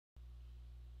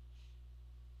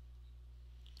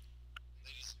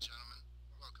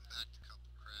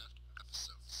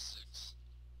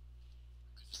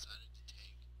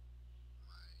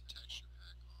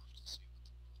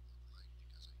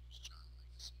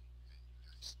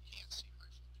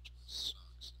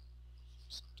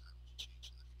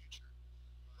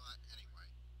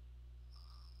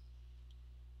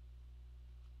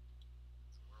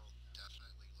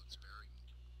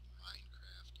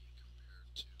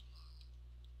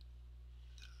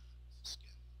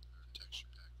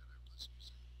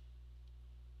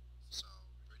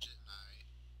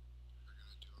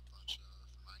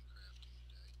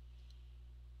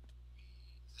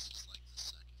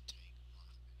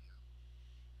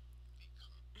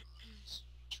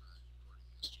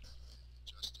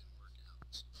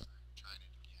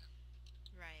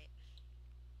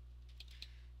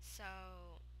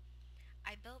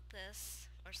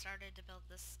started to build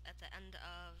this at the end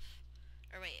of...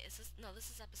 Or wait, is this... No,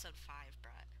 this is episode 5,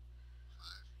 Brett. 5.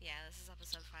 Yeah, this is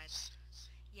episode 5.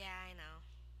 Yeah, I know.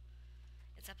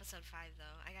 It's episode 5,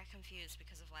 though. I got confused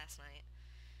because of last night.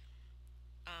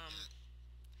 Yeah,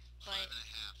 But...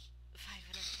 5.5.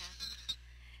 5.5.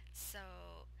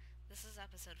 So, this is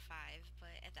episode 5,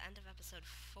 but at the end of episode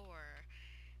 4,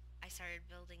 I started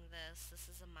building this. This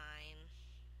is a mine.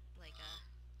 Like a...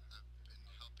 I've been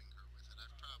helping her with it.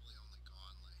 I've probably only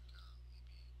gone like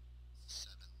maybe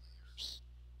 7 layers.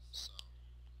 So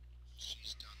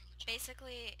she's done the majority.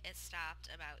 Basically, it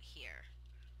stopped about here.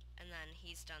 And then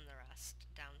he's done the rest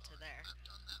down to there. I've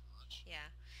done that much.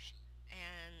 Yeah.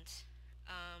 And,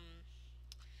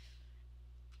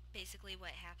 basically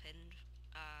what happened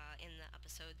in the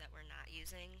episode that we're not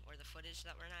using, or the footage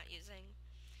that we're not using...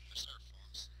 I started falling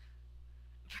asleep.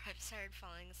 I started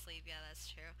falling asleep, yeah, that's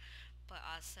true. But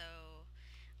also,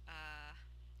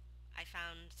 I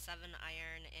found 7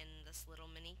 iron in this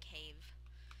little mini cave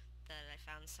that I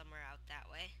found somewhere out that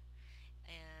way.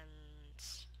 And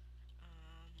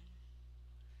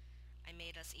I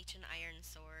made us each an iron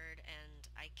sword, and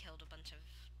I killed a bunch of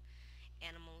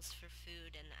animals for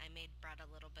food, and I made Brett a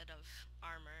little bit of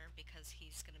armor because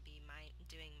he's going to be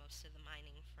doing most of the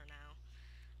mining for now.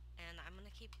 And I'm going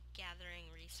to keep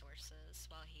gathering resources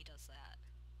while he does that.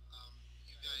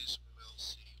 You guys will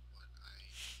see what I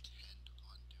intend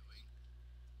on doing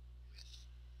with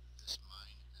this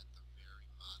mine at the very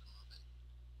bottom of it.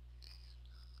 And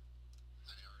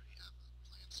I already have a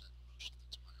plan set in motion.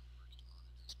 That's why I'm working on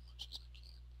it as much as I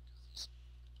can, because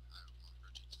I want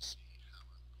Bridget to see how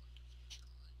I'm going to finish her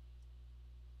mine.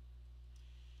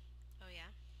 Oh,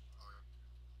 yeah? Oh,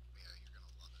 yeah, you're going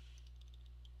to love it.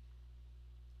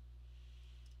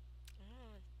 I'm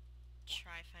going to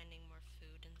try finding more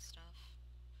food and stuff.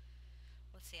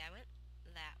 Let's see, I went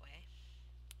that way,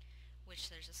 which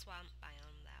there's a swamp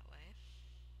biome that way.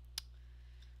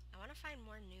 I want to find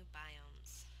more new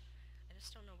biomes. I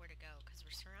just don't know where to go because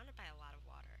we're surrounded by a lot of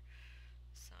water.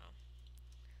 So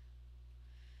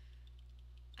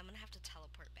I'm going to have to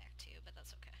teleport back to you, but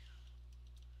that's okay.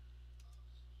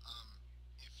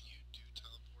 If you do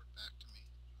teleport back to me,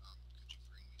 could you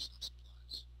bring me some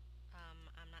supplies?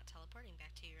 I'm not teleporting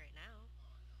back to you right now.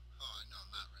 Oh, no,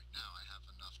 not right now. I have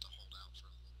enough to hold out for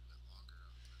a little bit longer,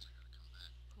 otherwise I gotta come back.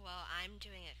 Well, I'm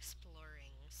doing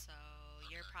exploring, so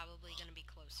you're Okay, probably well, going to be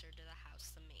closer to the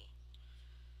house than me.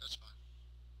 that's fine.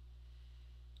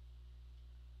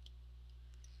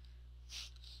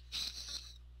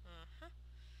 Uh-huh.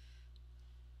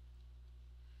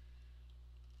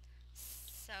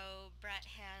 So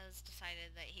Brett has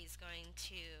decided that he's going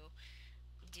to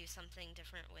do something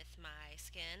different with my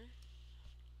skin.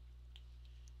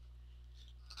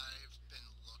 I've been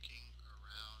looking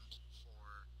around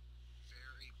for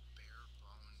very bare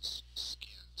bones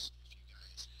skins. If you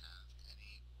guys have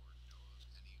any or know of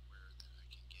anywhere that I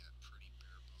can get pretty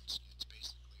bare bones skins,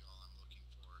 basically all I'm looking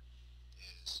for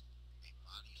is a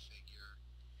body figure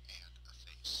and a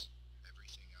face.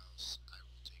 Everything else I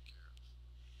will take care of.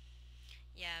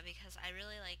 Yeah, because I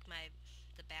really like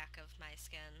the back of my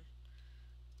skin.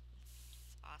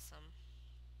 It's awesome.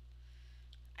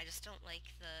 I just don't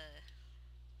like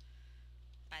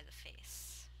by the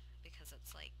face because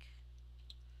it's like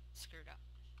screwed up.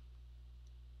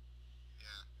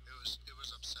 Yeah, it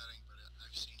was upsetting, but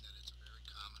I've seen that it's a very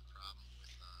common problem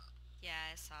with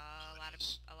Yeah, I saw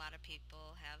nowadays. a lot of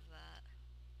people have that.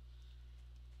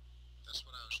 That's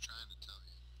what I was trying to tell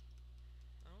you.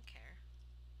 I don't care.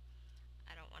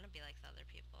 I don't want to be like the other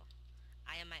people.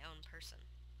 I am my own person.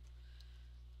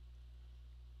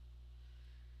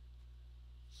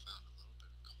 Found a little bit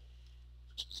of coal,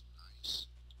 which is nice.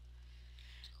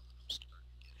 Tell that I'm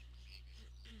starting to get it maybe a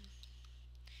little bit deeper.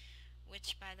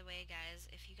 Which, by the way, guys,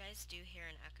 if you guys do hear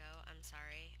an echo, I'm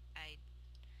sorry. I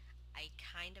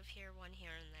kind of hear one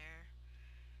here and there,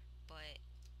 but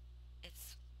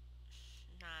it's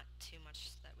not too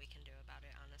much that we can do about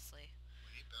it, honestly.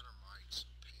 We need better mics, so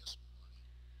pay us money.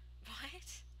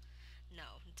 What?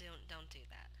 No, don't do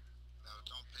that. No,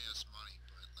 don't pay us money,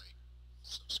 but like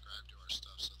subscribe to our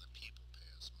stuff so that people pay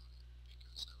us money,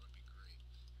 because that would be great.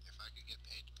 If I could get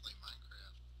paid to play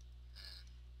Minecraft and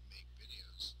make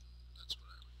videos, that's what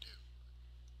I would do.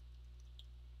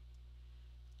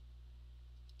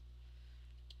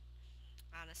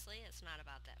 Honestly, it's not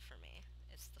about that for me.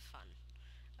 It's the fun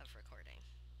of recording.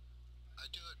 I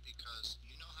do it because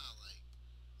you know how like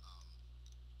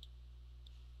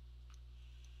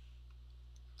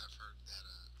I've heard that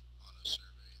on a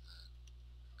survey that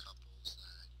couples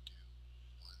that do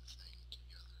one thing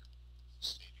together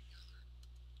stay together.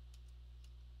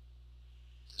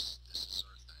 This is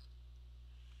our thing.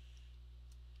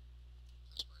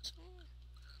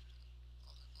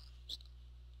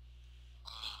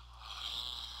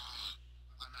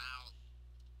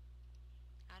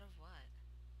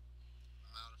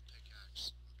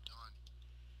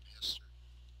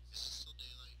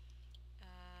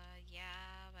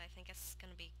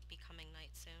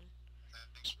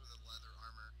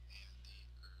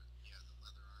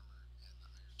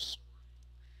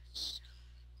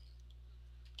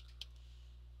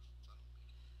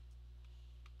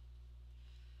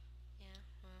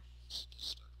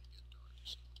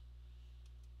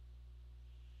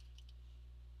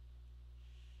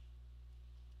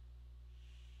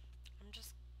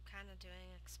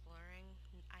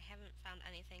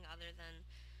 anything other than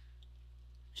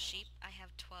sheep. I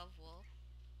have 12 wool.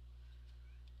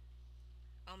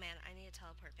 Oh man, I need to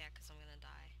teleport back because I'm gonna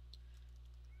die.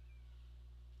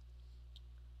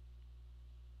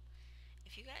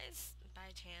 If you guys,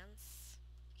 by chance,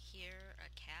 hear a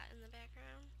cat in the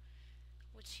background,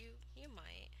 which you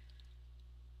might,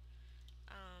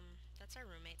 that's our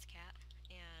roommate's cat,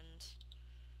 and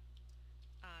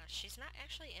she's not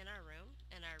actually in our room,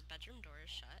 and our bedroom door is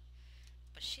shut,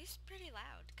 but she's pretty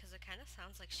loud, because it kind of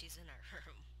sounds like she's in our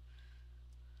room.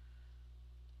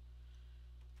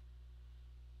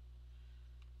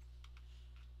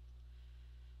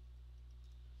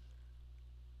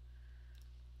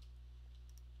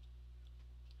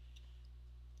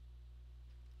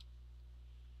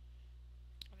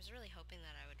 I was really hoping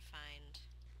that I would find,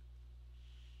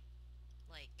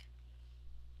 like,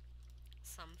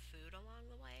 some food along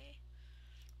the way,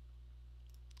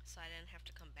 so I didn't have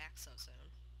to come back so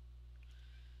soon.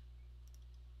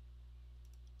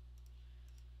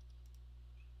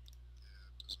 Yeah,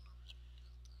 it doesn't always work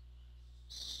out that way.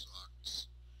 Sucks.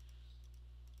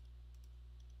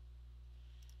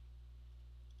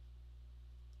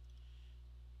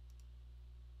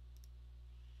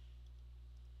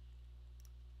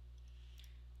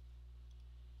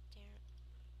 Down,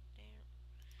 down,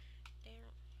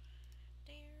 down,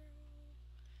 down,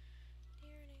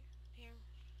 down, down.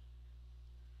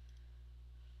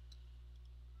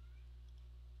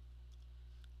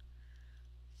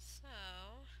 So,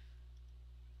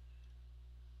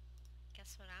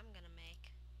 guess what I'm gonna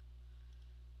make?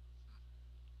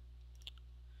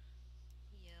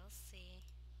 You'll see.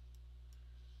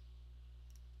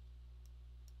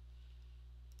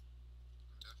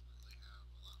 I definitely have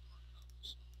a lot more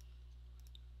cobblestone than I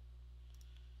thought I did.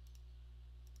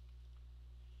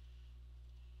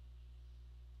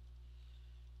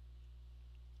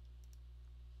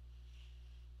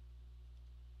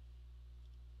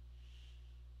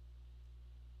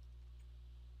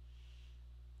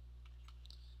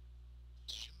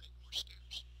 Did you make more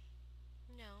stairs?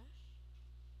 No,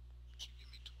 Did you give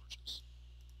me torches?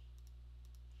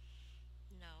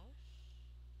 no.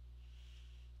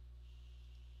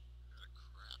 I got a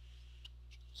crap load of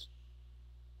torches.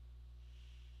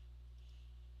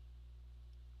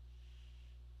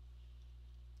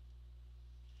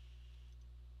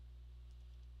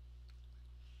 Make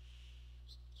more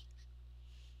flames, that's for sure.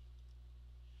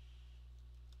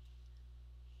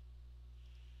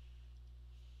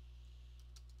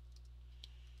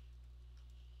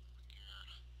 Oh my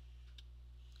god.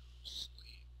 Go to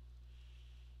sleep.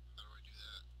 How do I do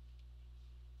that?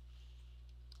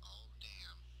 Oh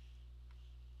damn.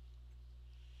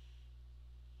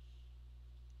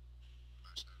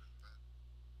 Nice out in bed.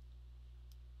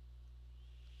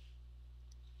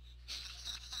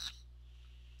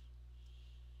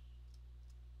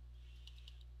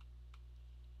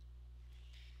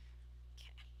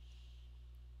 Okay.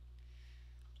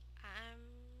 I'm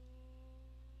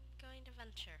going to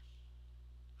venture.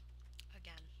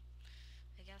 Again.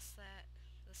 I guess that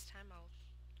this time I'll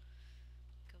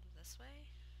go this way.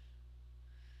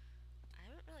 I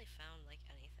haven't really found, like,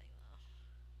 anything, though.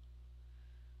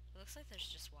 It looks like there's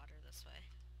just water this way.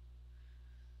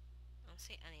 I don't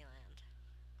see any land.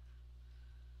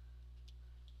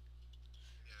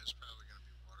 Yeah, it's probably gonna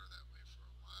be water that way for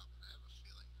a while, but I have a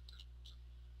feeling that there's a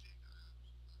big island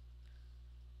or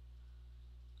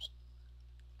something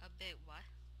like A bit what?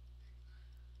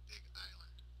 Big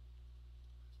island.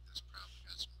 That's probably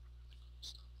got some really cool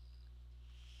stuff on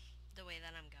it. The way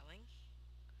that I'm going?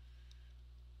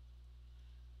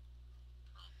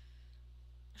 Probably.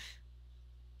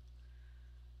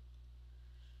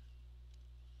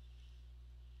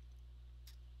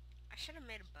 I should have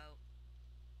made a boat.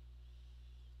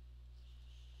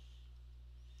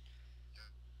 Yeah.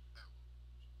 Yeah.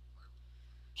 Why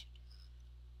would you do that?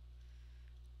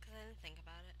 Because I didn't think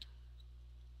about it.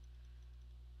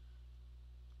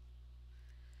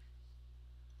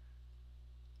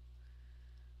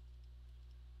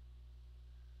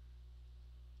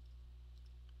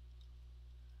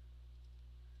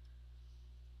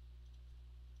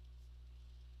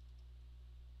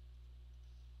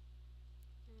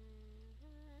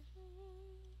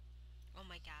 Totally. Oh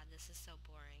my god, this is so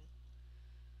boring.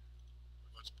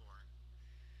 What's boring?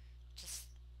 Just,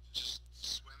 Just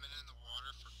swimming in the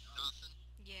water for nothing?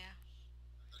 yeah.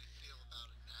 How do you feel about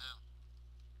it now?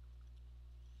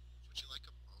 Would you like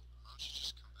a boat? Why don't you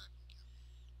just come back and get one?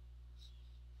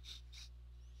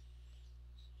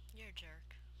 You're a jerk.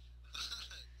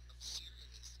 I'm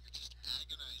serious. You're just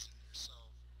agonizing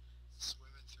yourself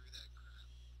swimming through that crap.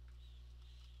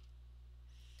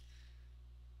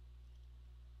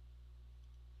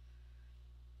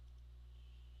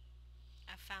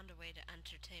 found a way to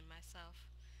entertain myself.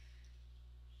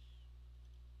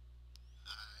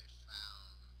 I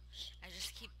found I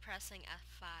just this keep one, pressing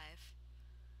F5.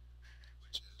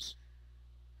 which is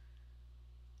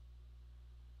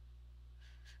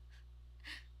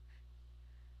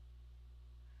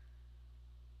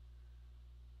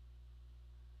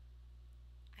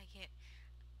I can't.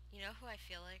 You know who I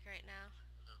feel like right now?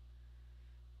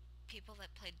 People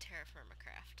that played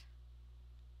CoupleCraft.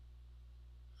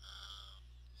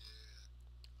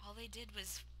 yeah. All they did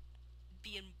was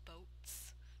be in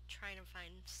boats, trying to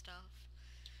find stuff.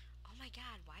 Oh my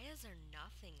god, why is there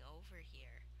nothing over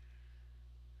here?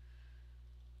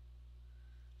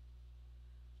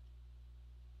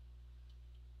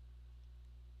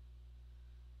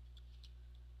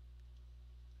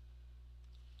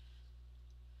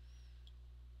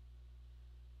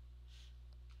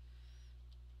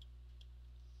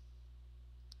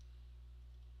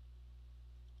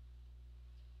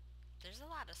 There's a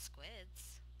lot of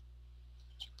squids.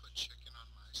 Did you put chicken on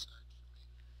my side for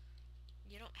me?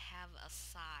 You don't have a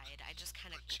side. I just You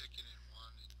kind of. put chicken in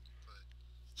one and you put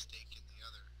steak in the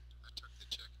other. I took the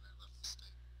chicken, I left the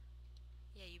steak.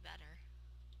 Yeah, you better.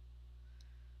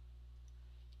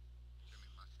 Give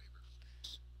me my favorite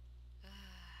foods.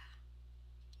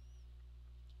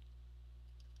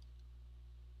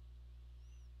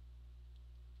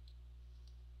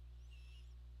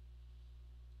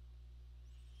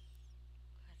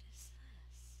 What is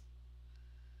this?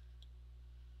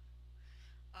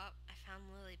 Oh, I found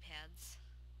lily pads.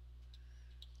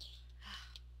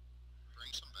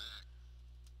 Bring some back.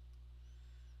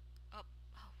 Oh,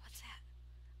 oh, what's that?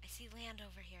 I see land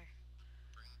over here.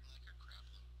 Bring like a crap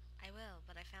load. I will,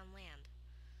 but I found land.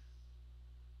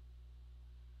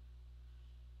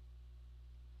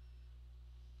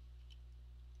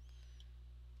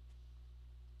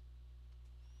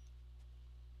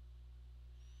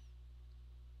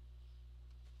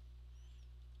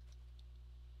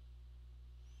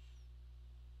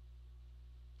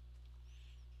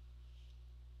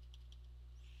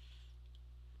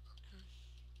 Okay.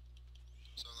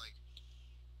 So like,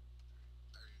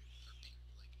 are people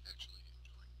like actually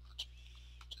enjoying watching me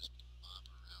just bob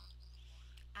around in the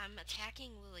water? I'm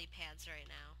attacking lily pads right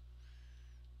now.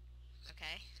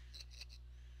 Okay?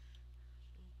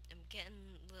 I'm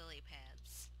getting lily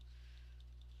pads.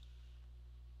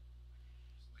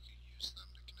 We could use them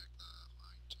to connect the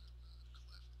line to the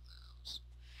cliff of the house.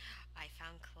 I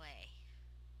found clay.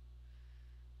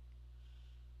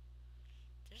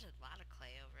 There's a lot of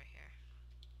clay over here.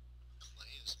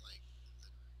 Clay is like the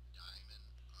diamond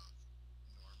of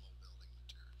normal building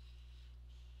material.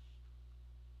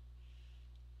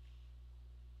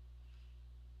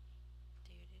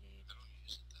 I don't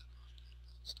use it that often to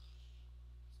build stuff.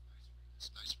 It's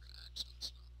nice for accent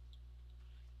stuff.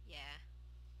 Yeah,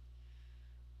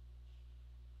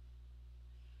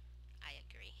 I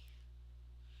agree.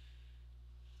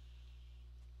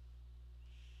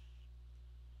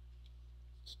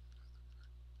 Some nether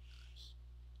brick. Nice.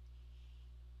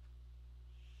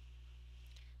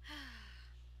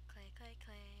 Clay, clay,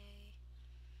 clay.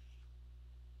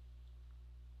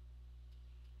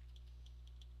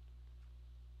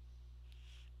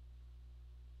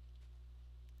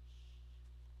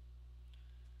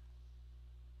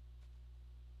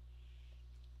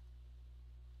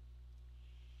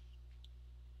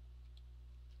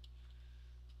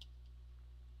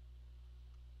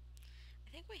 I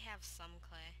think we have some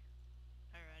clay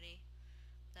already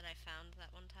that I found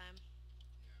that one time.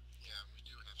 Yeah, we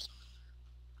do have some in there.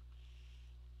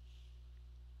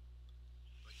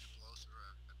 But you blow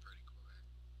through it pretty quick.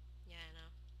 Yeah, I know.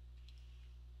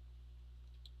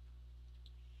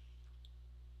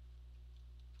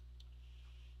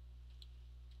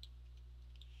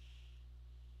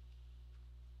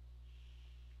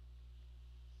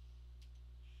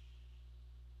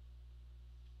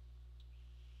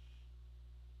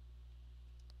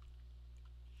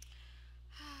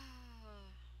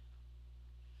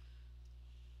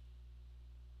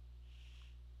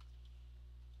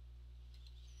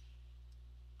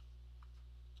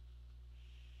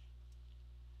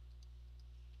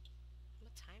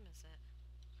 What time is it?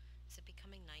 Is it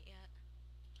becoming night yet?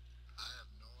 I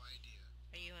have no idea.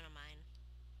 Are you in a mine?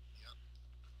 Yep.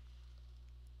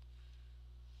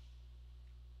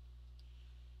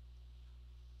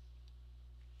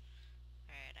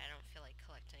 Alright, I don't feel like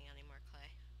collecting any more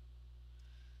clay.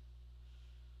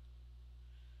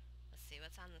 Let's see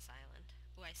what's on this island.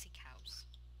 Oh, I see cows.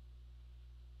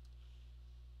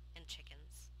 And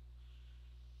chickens.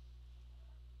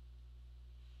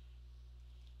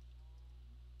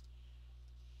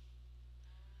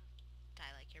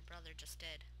 Die like your brother just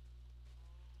did.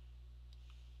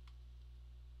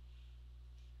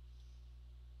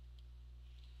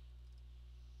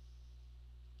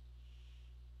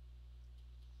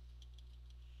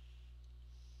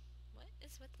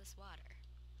 is with this water?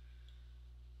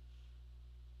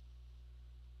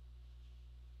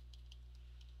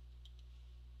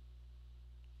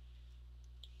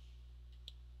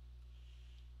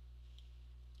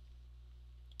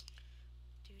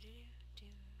 Do do do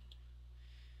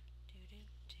do do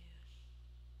do.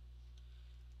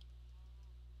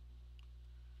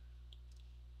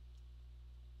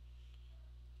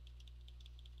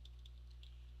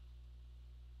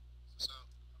 So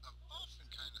I've often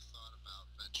kind of thought about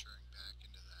venturing back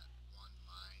into that one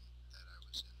mine that I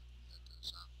was in that the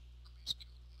zombies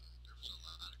killed me in. There was a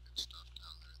lot of good stuff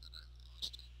down there that I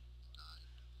lost and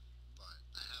died. But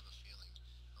I have a feeling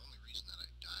the only reason that I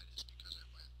died is because I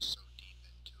went so deep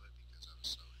into it because I was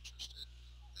so interested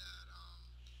that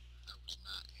I was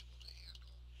not able to handle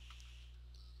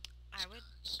I those would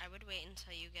guys. I would wait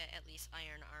until you get at least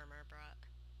iron armor brought.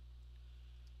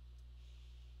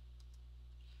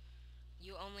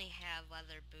 You only have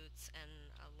leather boots and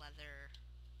a leather.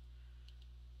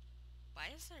 Why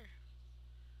is there?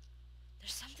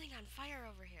 There's something on fire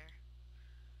over here.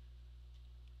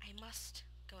 I must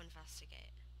go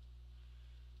investigate.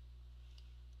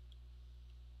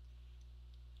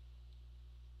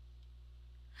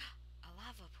 A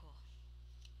lava pool.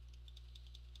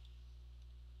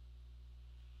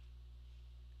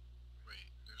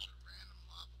 Wait, there's a random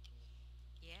lava pool?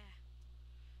 Yeah,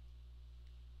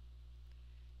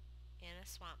 in a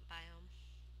swamp biome.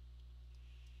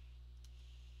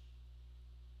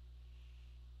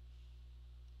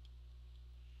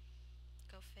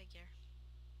 Go figure.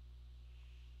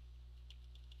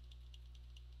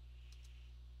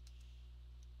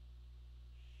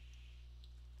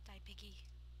 Die piggy.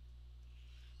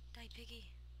 Die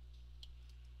piggy.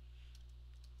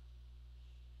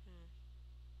 Hmm.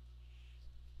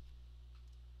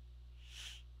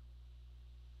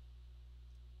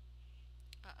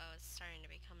 Uh-oh, it's starting to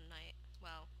become night.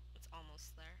 Well, it's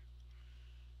almost there.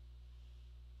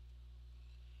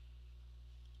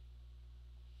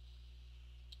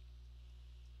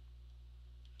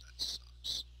 That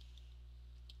sucks.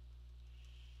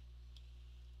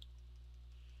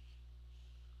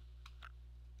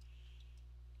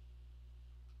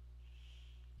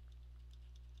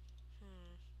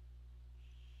 Hmm.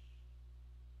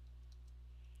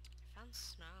 I found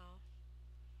snow.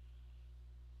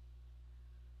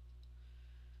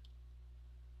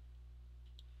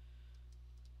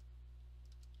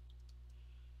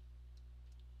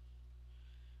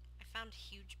 I found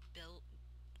huge built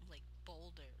like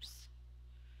boulders.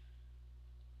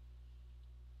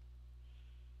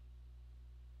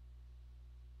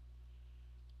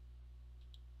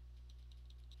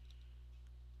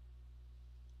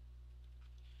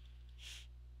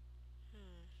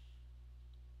 Hmm.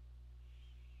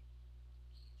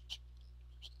 Huge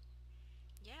boulders.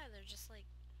 Yeah, they're just like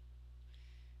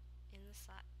in the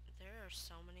side. There are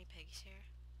so many pigs here.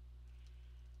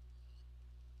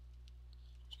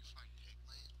 Did you find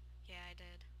pigland? Yeah, I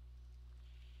did.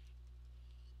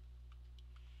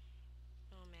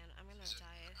 Oh man, I'm gonna Is it an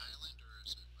die. island or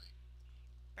is it like?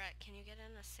 Brett, can you get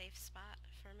in a safe spot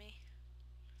for me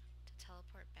to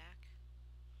teleport back?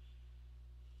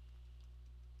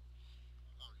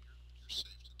 Oh, you're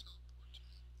safe to teleport to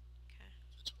me Okay,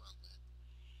 if it's well lit.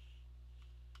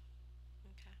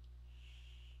 okay.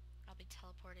 I'll be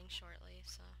teleporting shortly,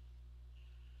 so.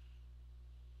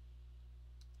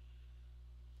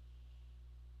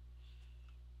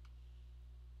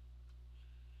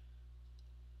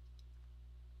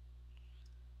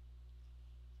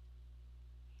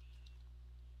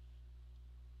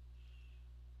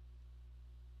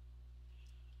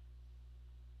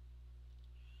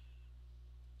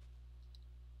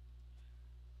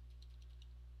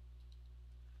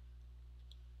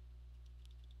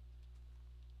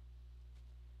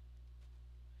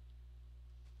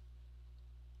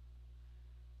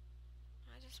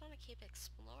 I just want to keep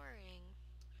exploring.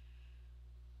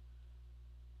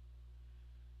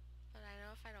 But I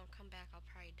know if I don't come back, I'll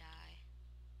probably die.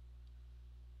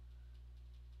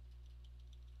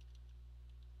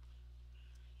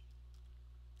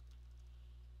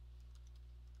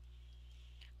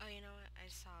 Oh, you know what? I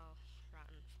saw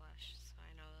rotten flesh, so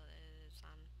I know that it is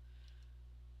on.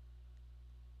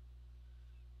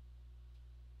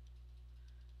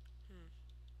 Hmm.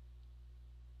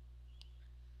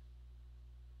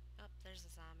 Oh, there's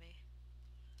a zombie.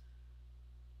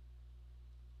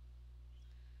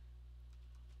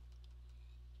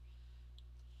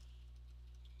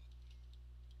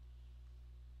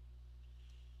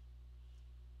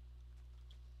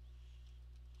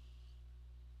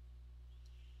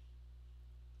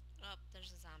 Oh,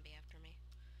 there's a zombie after me.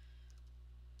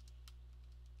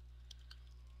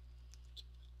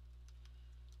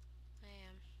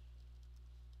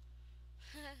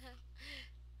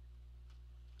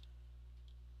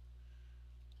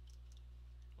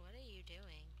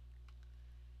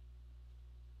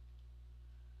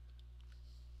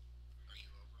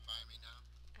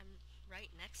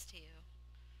 next to you?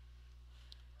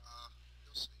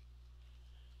 You'll see.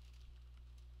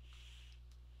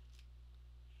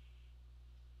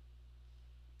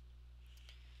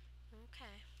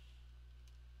 Okay.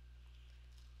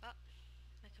 Oh,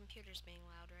 my computer's being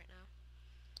loud right now.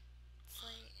 It's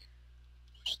late.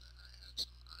 I wish that I had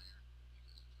some iron,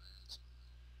 because if I had some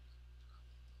iron, I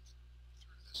would probably go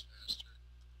through this faster.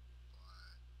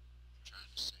 But I'm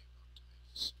trying to save up to make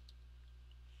this,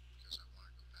 because I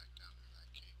want to go back down into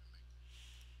that cave and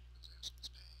make those assholes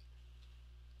pay.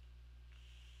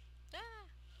 Ah!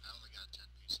 I only got 10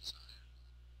 pieces of iron,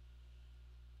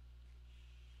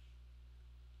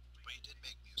 but he did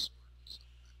make me a sword, so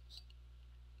that was.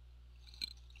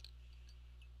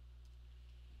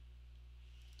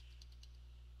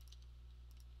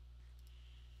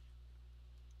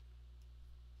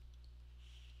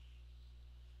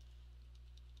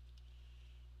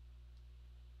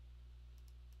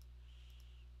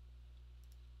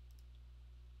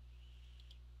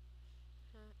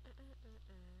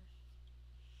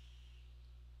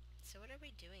 So what are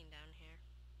we doing down here?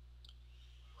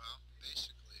 Well,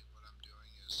 basically, what I'm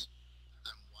doing is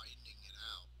I'm widening it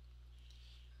out,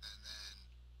 and then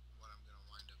what I'm going to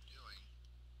wind up doing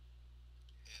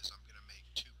is I'm going to make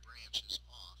two branches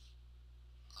off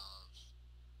of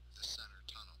the center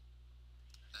tunnel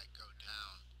that go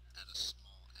down at a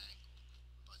small angle,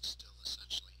 but still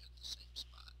essentially hit the same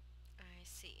spot I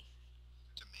see.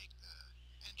 to make the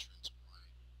entrance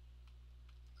wide,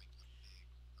 like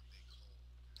a big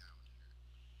hole down here.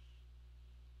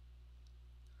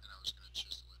 And I was going to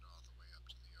chisel it all the way up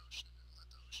to the ocean and let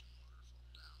the ocean water fall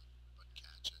down, but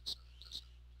catch it so it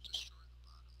doesn't destroy the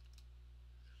bottom area.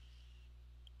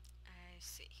 I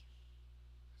see.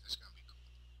 It's going to be cool.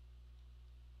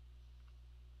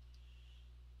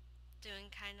 Doing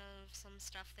kind of some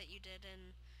stuff that you did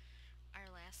in our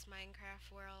last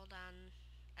Minecraft world on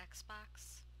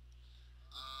Xbox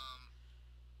Um,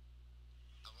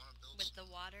 I want to build with some, the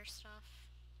water stuff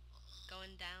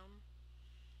going down.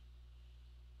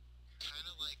 kind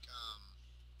of like,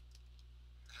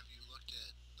 have you looked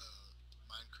at the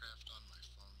Minecraft on my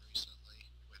phone recently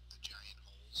with the giant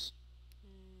holes?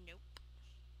 Nope.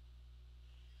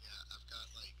 Yeah, I've got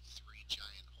like three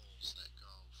giant holes that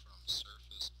go from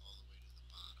surface all the way to the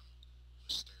bottom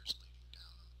with stairs leading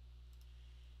down them.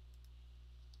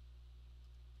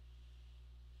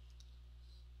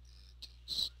 It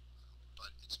takes a while,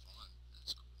 but it's fun.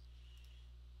 It's cool.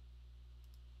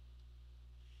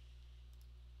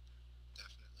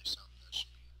 Definitely something that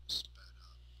should be sped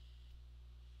up.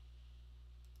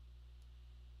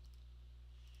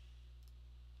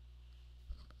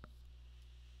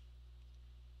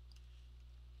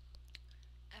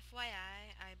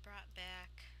 FYI, I brought back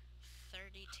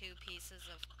 32 pieces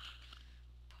of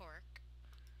pork.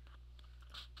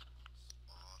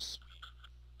 Aw, sweet.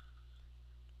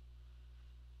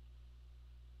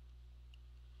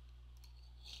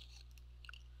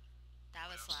 That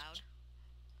What was else loud.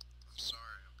 I'm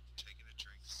sorry, I'm taking a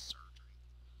drink. Sir drink.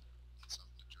 Need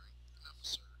something to drink, and I'm a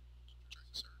sir. Drink,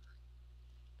 sir drink.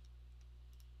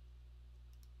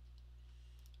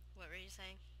 What were you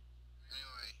saying?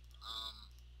 Anyway,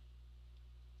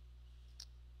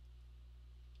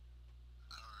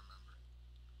 I don't remember.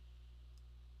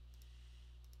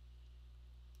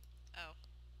 Oh,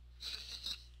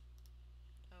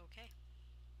 okay.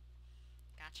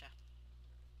 Gotcha.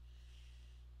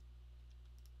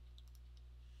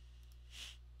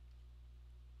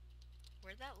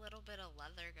 Where'd that little bit of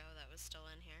leather go that was still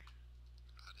in here?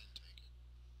 I didn't take it.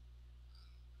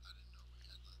 I didn't know we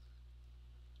had leather.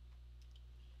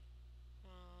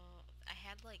 Well, I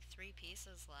had like 3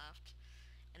 pieces left,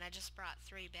 and I just brought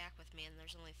 3 back with me, and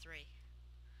there's only 3.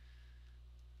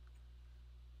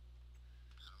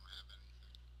 I don't have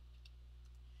anything.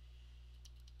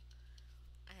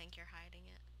 I think you're hiding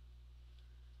it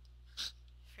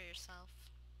for yourself.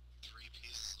 3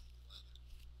 pieces of leather.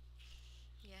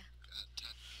 Yeah. Got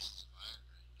 10 pieces of iron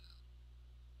right now.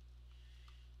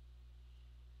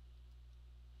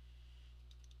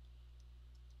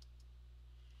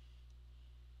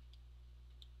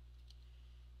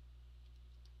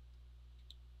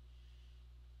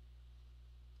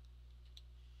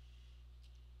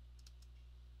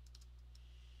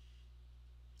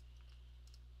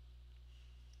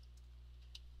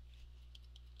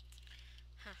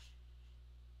 Huh.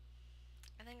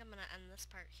 I think I'm gonna end this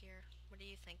part here. What do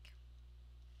you think?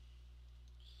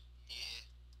 Yeah.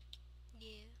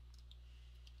 Yeah.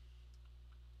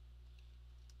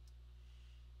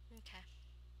 Okay.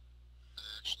 I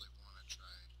actually want to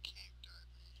try cave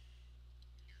diving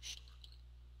here shortly.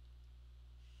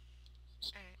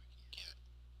 See if Alright. we can get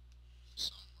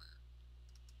somewhere.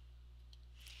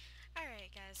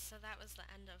 so that was the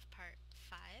end of part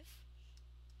 5.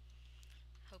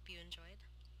 Hope you enjoyed.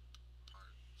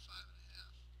 Part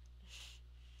 5.5.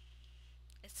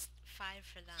 It's 5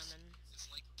 for them and... It's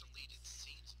like deleted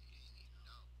scenes and you didn't even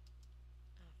know.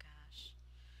 Oh gosh.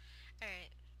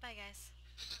 Alright, bye guys.